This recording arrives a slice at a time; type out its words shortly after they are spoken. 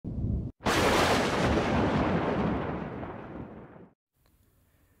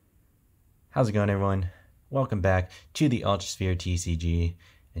How's it going, everyone? Welcome back to the Ultrasphere TCG,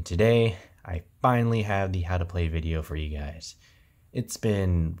 and today I finally have the how to play video for you guys. It's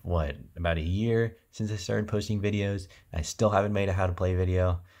been, about a year since I started posting videos, and I still haven't made a how to play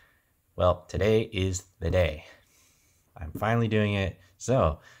video. Well, today is the day. I'm finally doing it,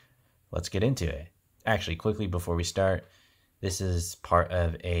 so let's get into it. Actually, quickly before we start, this is part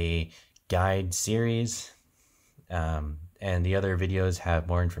of a guide series. And the other videos have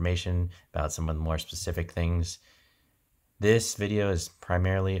more information about some of the more specific things. This video is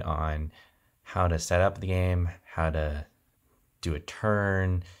primarily on how to set up the game, how to do a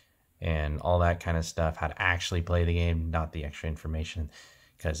turn, and all that kind of stuff, how to actually play the game, not the extra information.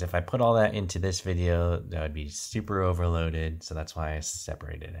 Because if I put all that into this video, that would be super overloaded, so that's why I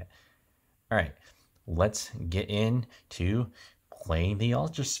separated it. All right, let's get into playing the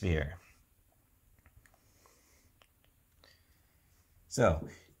Ultrasphere. So,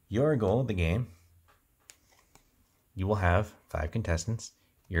 your goal of the game, you will have 5 contestants,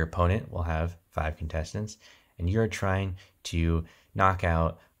 your opponent will have 5 contestants, and you're trying to knock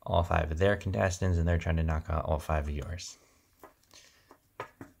out all 5 of their contestants, and they're trying to knock out all 5 of yours.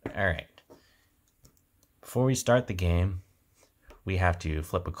 Alright, before we start the game, we have to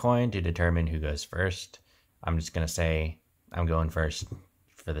flip a coin to determine who goes first. I'm just going to say I'm going first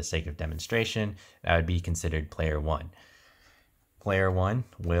for the sake of demonstration. That would be considered player 1. Player 1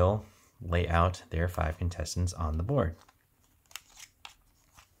 will lay out their 5 contestants on the board.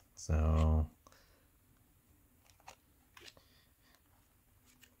 So, all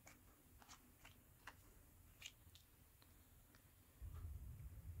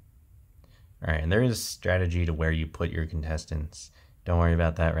right, and there is a strategy to where you put your contestants. Don't worry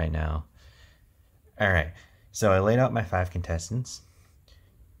about that right now. All right, so I laid out my 5 contestants.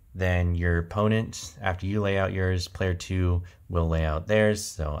 Then your opponent, after you lay out yours, player 2 will lay out theirs.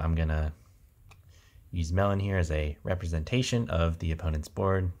 So I'm going to use Melon here as a representation of the opponent's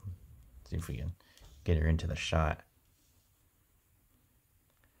board. See if we can get her into the shot.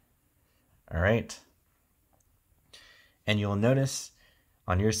 All right. And you'll notice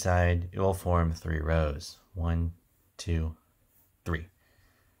on your side, it will form 3 rows. 1, 2, 3.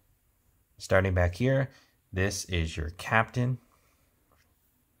 Starting back here, this is your captain.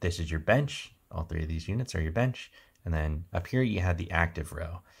 This is your bench. All 3 of these units are your bench. And then up here you have the active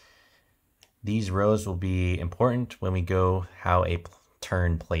row. These rows will be important when we go how a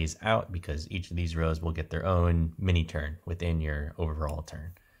turn plays out, because each of these rows will get their own mini turn within your overall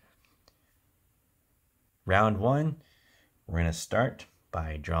turn. Round 1, we're going to start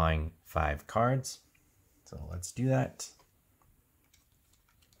by drawing 5 cards. So let's do that.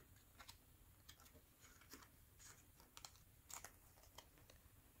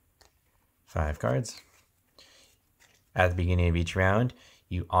 Five cards. At the beginning of each round,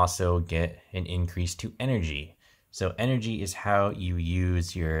 you also get an increase to energy. So energy is how you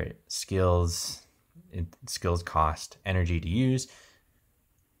use your skills cost energy to use,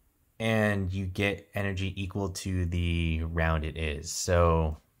 and you get energy equal to the round it is.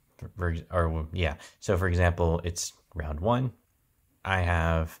 So, for example, it's round 1. I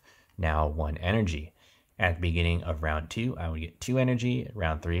have now 1 energy. At the beginning of round 2, I would get 2 energy,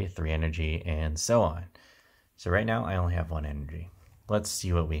 round 3, 3 energy, and so on. So right now, I only have 1 energy. Let's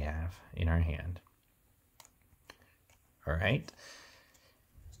see what we have in our hand. All right.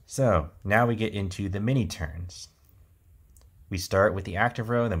 So now we get into the mini turns. We start with the active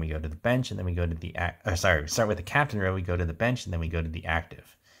row, then we go to the bench, and then we go to the we start with the captain row, we go to the bench, and then we go to the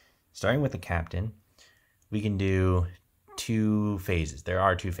active. Starting with the captain, we can do 2 phases. There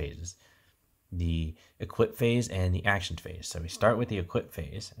are 2 phases. The equip phase and the action phase. So we start with the equip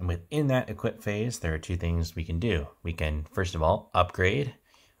phase, and within that equip phase, there are 2 things we can do. We can, first of all, upgrade,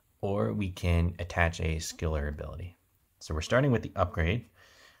 or we can attach a skill or ability. So we're starting with the upgrade.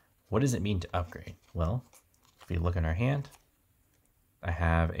 What does it mean to upgrade? Well, if we look in our hand, I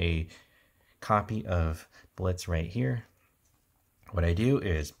have a copy of Blitz right here. What I do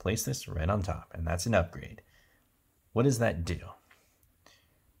is place this right on top, and that's an upgrade. What does that do?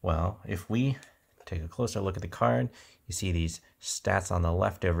 Well, if we take a closer look at the card, you see these stats on the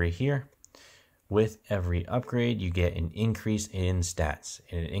left over here. With every upgrade, you get an increase in stats,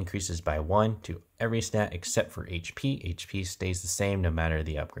 and it increases by 1 to every stat except for HP. HP stays the same no matter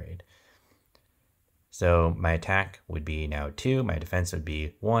the upgrade. So my attack would be now 2, my defense would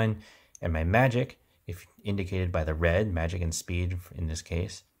be 1, and my magic, if indicated by the red, magic and speed in this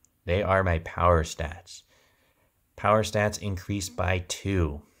case, they are my power stats. Power stats increase by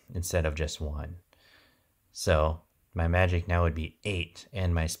 2 instead of just 1. So my magic now would be 8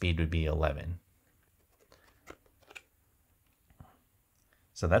 and my speed would be 11.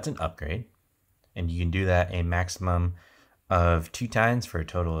 So that's an upgrade. And you can do that a maximum of 2 times for a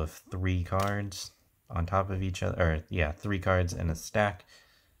total of 3 cards on top of each other, or yeah, 3 cards in a stack.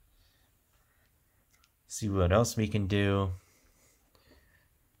 See what else we can do.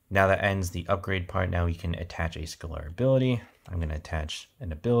 Now that ends the upgrade part. Now we can attach a skill or ability. I'm going to attach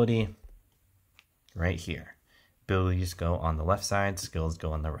an ability right here. Abilities go on the left side, skills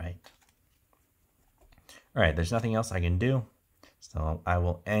go on the right. All right, there's nothing else I can do. So I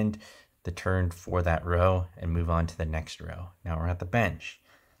will end the turn for that row and move on to the next row. Now we're at the bench.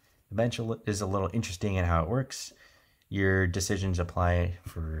 The bench is a little interesting in how it works. Your decisions apply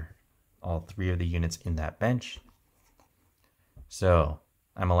for all 3 of the units in that bench. So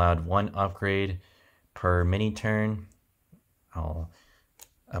I'm allowed 1 upgrade per mini turn. I'll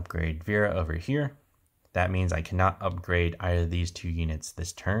upgrade Vera over here. That means I cannot upgrade either of these 2 units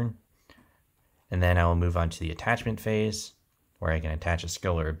this turn. And then I will move on to the attachment phase, where I can attach a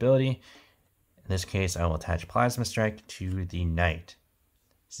skill or ability. In this case, I will attach Plasma Strike to the Knight.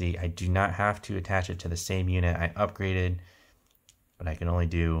 See, I do not have to attach it to the same unit I upgraded, but I can only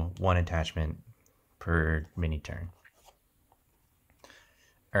do 1 attachment per mini turn.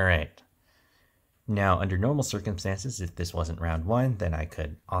 All right. Now, under normal circumstances, if this wasn't round 1, then I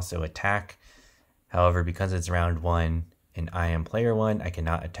could also attack. However, because it's round 1 and I am player 1, I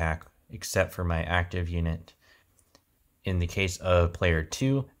cannot attack except for my active unit. In the case of player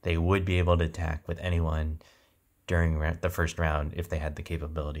 2, they would be able to attack with anyone during the first round if they had the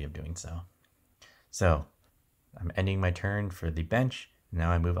capability of doing so. So, I'm ending my turn for the bench.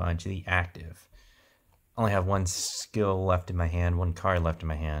 Now I move on to the active. I only have 1 skill left in my hand, 1 card left in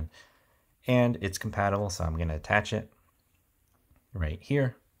my hand, and it's compatible, so I'm going to attach it right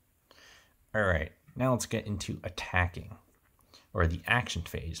here. All right, now let's get into attacking, or the action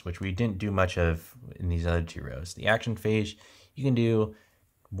phase, which we didn't do much of in these other 2 rows. The action phase, you can do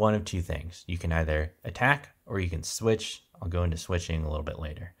one of 2 things. You can either attack or you can switch. I'll go into switching a little bit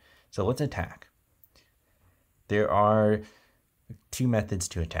later. So let's attack. There are 2 methods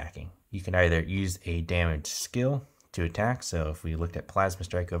to attacking. You can either use a damage skill to attack. So if we looked at Plasma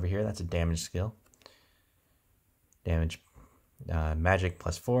Strike over here, that's a damage skill. Damage magic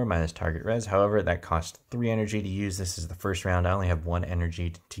 +4 minus target res. However, that costs 3 energy to use. This is the first round. I only have 1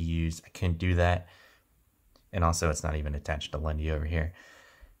 energy to use. I can't do that. And also, it's not even attached to Lundy over here.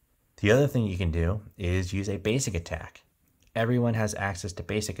 The other thing you can do is use a basic attack. Everyone has access to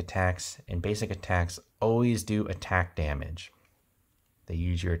basic attacks, and basic attacks always do attack damage. They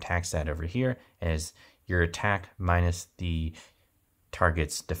use your attack stat over here as your attack minus the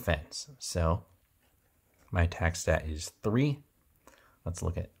target's defense. So my attack stat is 3. Let's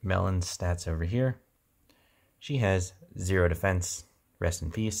look at Melon's stats over here. She has 0 defense, rest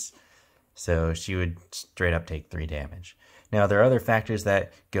in peace. So she would straight up take 3 damage. Now there are other factors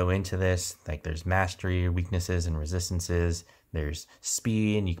that go into this, like there's mastery, weaknesses, and resistances. There's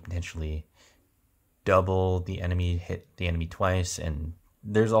speed, and you can potentially double the enemy, hit the enemy twice, and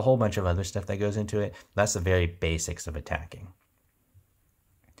there's a whole bunch of other stuff that goes into it. That's the very basics of attacking.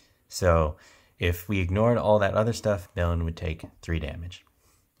 So if we ignored all that other stuff, Melon would take 3 damage.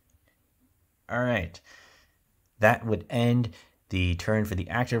 All right, that would end the turn for the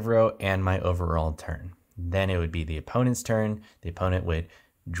active row and my overall turn. Then it would be the opponent's turn. The opponent would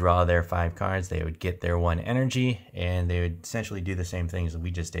draw their 5 cards. They would get their 1 energy, and they would essentially do the same things that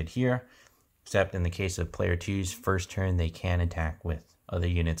we just did here, except in the case of player 2's first turn, they can attack with other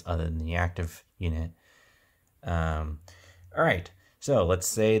units other than the active unit. All right, so let's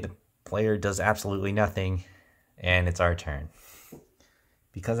say the player does absolutely nothing, and it's our turn.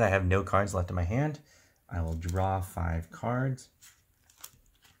 Because I have no cards left in my hand, I will draw 5 cards.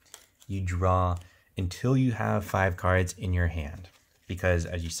 You draw until you have 5 cards in your hand, because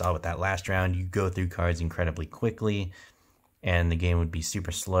as you saw with that last round, you go through cards incredibly quickly, and the game would be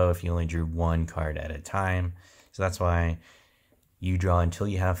super slow if you only drew 1 card at a time. So that's why you draw until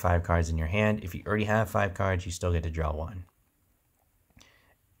you have 5 cards in your hand. If you already have 5 cards, you still get to draw 1.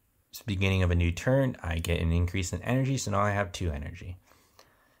 It's the beginning of a new turn. I get an increase in energy, so now I have 2 energy.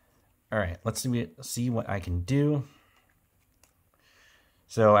 All right, let's see what I can do.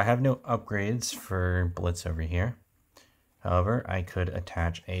 So I have no upgrades for Blitz over here. However, I could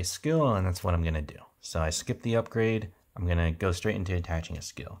attach a skill, and that's what I'm going to do. So I skip the upgrade. I'm going to go straight into attaching a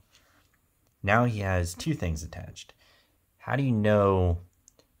skill. Now he has 2 things attached. How do you know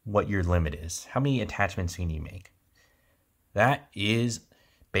what your limit is? How many attachments can you make? That is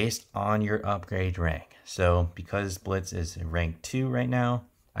based on your upgrade rank. So because Blitz is rank 2 right now,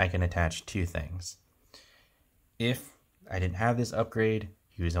 I can attach 2 things. If I didn't have this upgrade,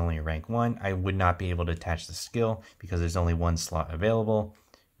 he was only a rank 1, I would not be able to attach the skill because there's only 1 slot available.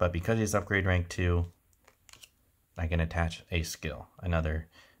 but because he's upgrade rank 2, I can attach a skill, another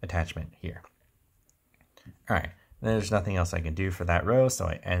attachment here. All right, there's nothing else I can do for that row, so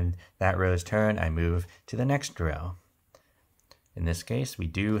I end that row's turn. I move to the next row. In this case, we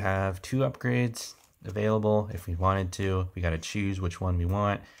do have 2 upgrades available if we wanted to. We got to choose which one we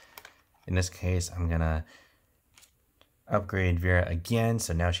want. In this case, I'm going to upgrade Vera again,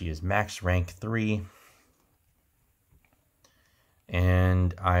 so now she is max rank 3.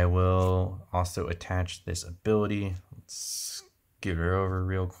 And I will also attach this ability. Let's get her over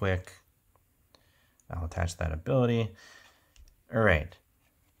real quick. I'll attach that ability. All right,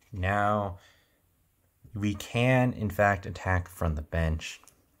 now we can in fact attack from the bench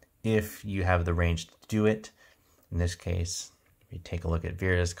if you have the range to do it. In this case, we take a look at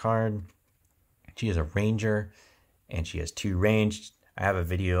Vera's card. She is a ranger and she has 2 range. I have a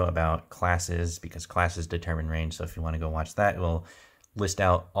video about classes because classes determine range, so if you want to go watch that, it will list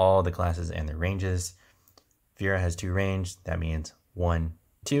out all the classes and their ranges. Vera has 2 range. That means 1,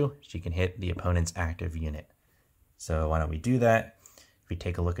 2. She can hit the opponent's active unit. So why don't we do that? If we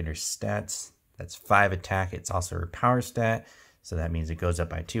take a look at her stats, that's 5 attack. It's also her power stat. So that means it goes up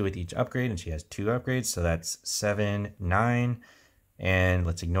by 2 with each upgrade, and she has 2 upgrades. So that's 7, 9. And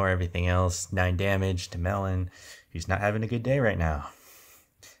let's ignore everything else. 9 damage to Melon, who's not having a good day right now.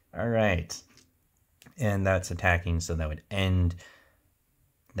 All right. And that's attacking, so that would end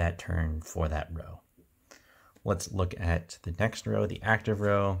that turn for that row. Let's look at the next row, the active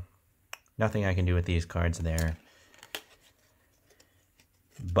row. Nothing I can do with these cards there.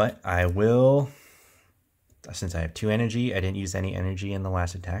 But I will, since I have 2 energy, I didn't use any energy in the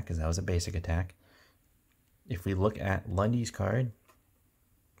last attack because that was a basic attack. If we look at Lundy's card,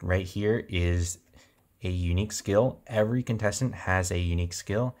 right here is a unique skill. Every contestant has a unique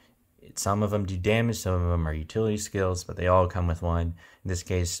skill. Some of them do damage, some of them are utility skills, but they all come with one. In this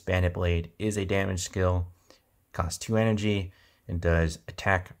case, Bandit Blade is a damage skill, costs 2 energy, and does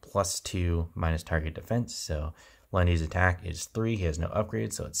attack +2 minus target defense. So Lundy's attack is 3, he has no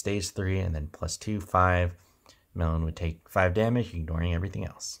upgrade, so it stays 3, and then +2, 5. Melon would take 5 damage, ignoring everything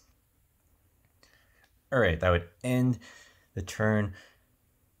else. Alright, that would end the turn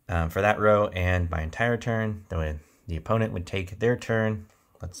for that row and my entire turn. The opponent would take their turn.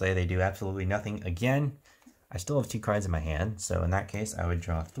 Let's say they do absolutely nothing again. I still have 2 cards in my hand, so in that case I would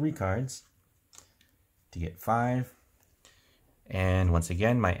draw 3 cards to get 5. And once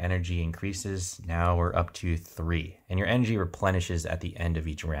again, my energy increases. Now we're up to 3. And your energy replenishes at the end of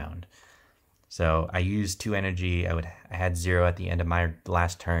each round. So I used 2 energy. I had 0 at the end of my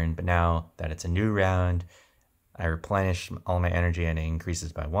last turn, but now that it's a new round, I replenish all my energy and it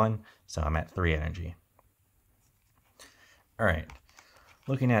increases by 1. So I'm at 3 energy. All right.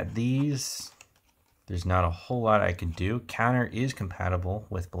 Looking at these, there's not a whole lot I can do. Counter is compatible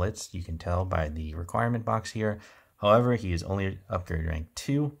with Blitz. You can tell by the requirement box here. However, he is only upgrade rank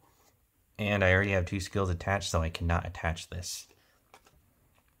 2, and I already have 2 skills attached, so I cannot attach this.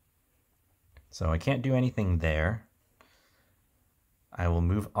 So I can't do anything there. I will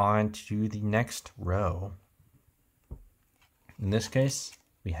move on to the next row. In this case,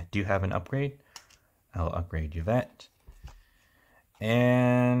 we do have an upgrade. I'll upgrade Yvette.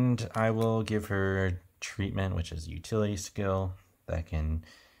 And I will give her treatment, which is a utility skill that can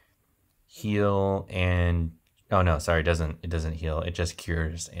heal and... Oh no, sorry, it doesn't heal. It just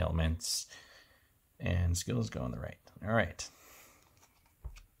cures ailments. And skills go on the right. All right.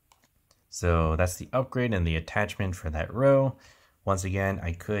 So that's the upgrade and the attachment for that row. Once again,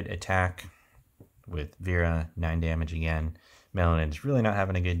 I could attack with Vera, 9 damage again. Melon is really not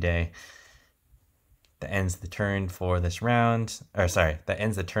having a good day. That ends the turn for this round. Or sorry, that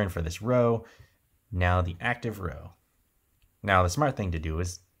ends the turn for this row. Now the active row. Now the smart thing to do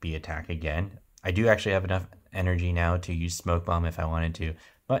is be attack again. I do actually have enough energy now to use Smoke Bomb if I wanted to,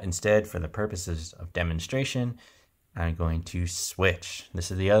 but instead, for the purposes of demonstration, I'm going to switch.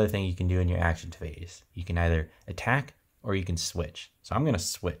 This is the other thing you can do in your action phase. You can either attack or you can switch. So I'm going to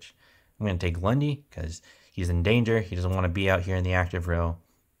switch. I'm going to take Lundy because he's in danger. He doesn't want to be out here in the active row.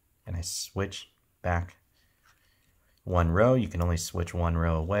 And I switch back 1 row. You can only switch 1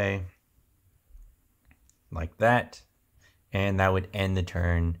 row away like that. And that would end the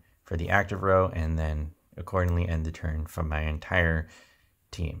turn for the active row and then accordingly end the turn from my entire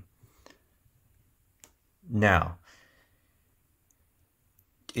team. Now,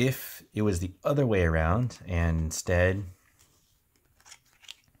 if it was the other way around and instead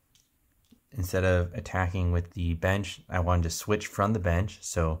of attacking with the bench, I wanted to switch from the bench.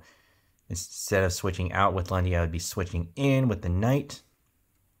 So instead of switching out with Lundy, I would be switching in with the Knight.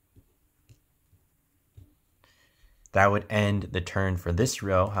 That would end the turn for this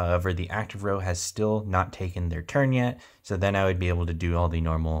row. However, the active row has still not taken their turn yet. So then I would be able to do all the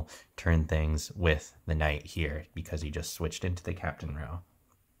normal turn things with the knight here because he just switched into the captain row.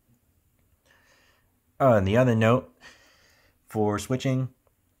 Oh, and the other note for switching,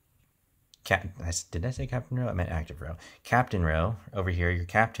 did I say captain row? I meant active row. Captain row, over here, your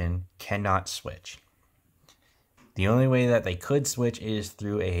captain cannot switch. The only way that they could switch is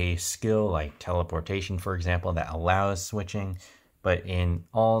through a skill like teleportation, for example, that allows switching. But in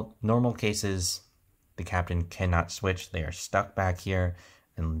all normal cases, the captain cannot switch. They are stuck back here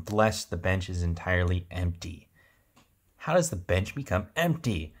unless the bench is entirely empty. How does the bench become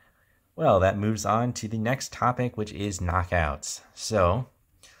empty? Well, that moves on to the next topic, which is knockouts. So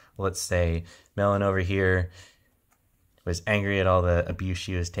let's say Melon over here was angry at all the abuse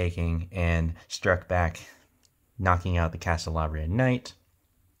she was taking and struck back, knocking out the Castelabria Knight.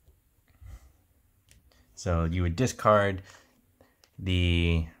 So you would discard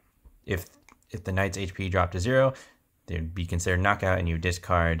the, if the Knight's HP dropped to 0, they would be considered knockout, and you would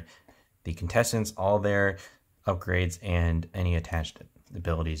discard the contestants, all their upgrades, and any attached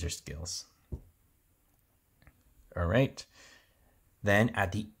abilities or skills. All right. Then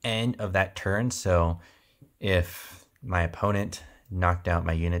at the end of that turn, so if my opponent knocked out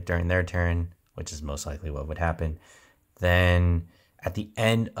my unit during their turn, which is most likely what would happen, then at the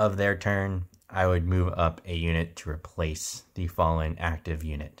end of their turn, I would move up a unit to replace the fallen active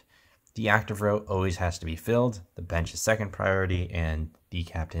unit. The active row always has to be filled, the bench is second priority, and the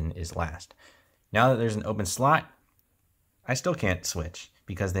captain is last. Now that there's an open slot, I still can't switch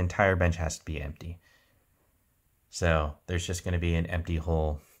because the entire bench has to be empty. So there's just going to be an empty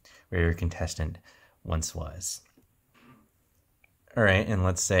hole where your contestant once was. All right, and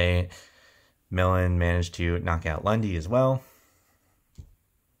let's say Melon managed to knock out Lundy as well.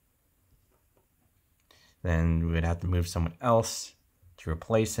 Then we would have to move someone else to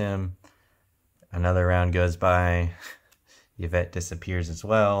replace him. Another round goes by. Yvette disappears as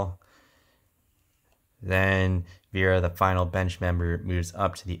well. Then Vera, the final bench member, moves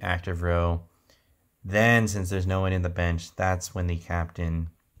up to the active row. Then, since there's no one in the bench, that's when the captain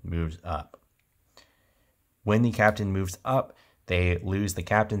moves up. When the captain moves up, they lose the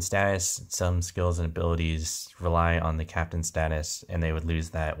captain status. Some skills and abilities rely on the captain status, and they would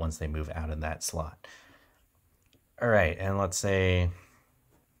lose that once they move out of that slot. All right, and let's say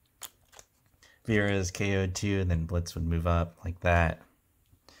Vera is KO'd too, and then Blitz would move up like that.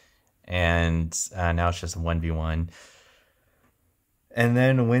 And now it's just a 1v1. And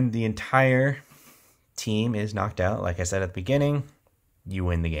then when the entire team is knocked out, like I said at the beginning, you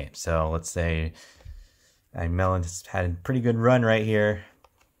win the game. So let's say Melon's had a pretty good run right here,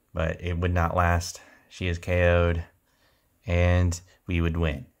 but it would not last. She is KO'd, and we would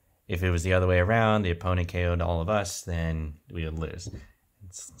win. If it was the other way around, the opponent KO'd all of us, then we would lose.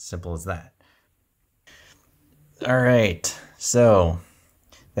 It's simple as that. All right, so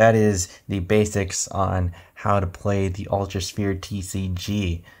that is the basics on how to play the Ultrasphere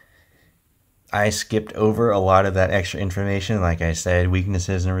TCG. I skipped over a lot of that extra information. Like I said,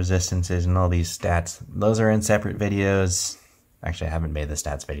 weaknesses and resistances and all these stats. Those are in separate videos. Actually, I haven't made the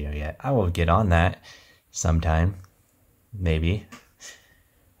stats video yet. I will get on that sometime. Maybe.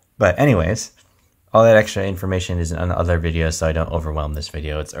 But anyways, all that extra information is in other videos, so I don't overwhelm this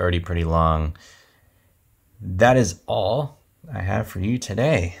video. It's already pretty long. That is all I have for you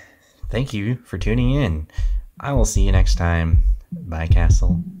today. Thank you for tuning in. I will see you next time.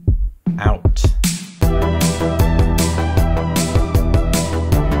 Vicasal out.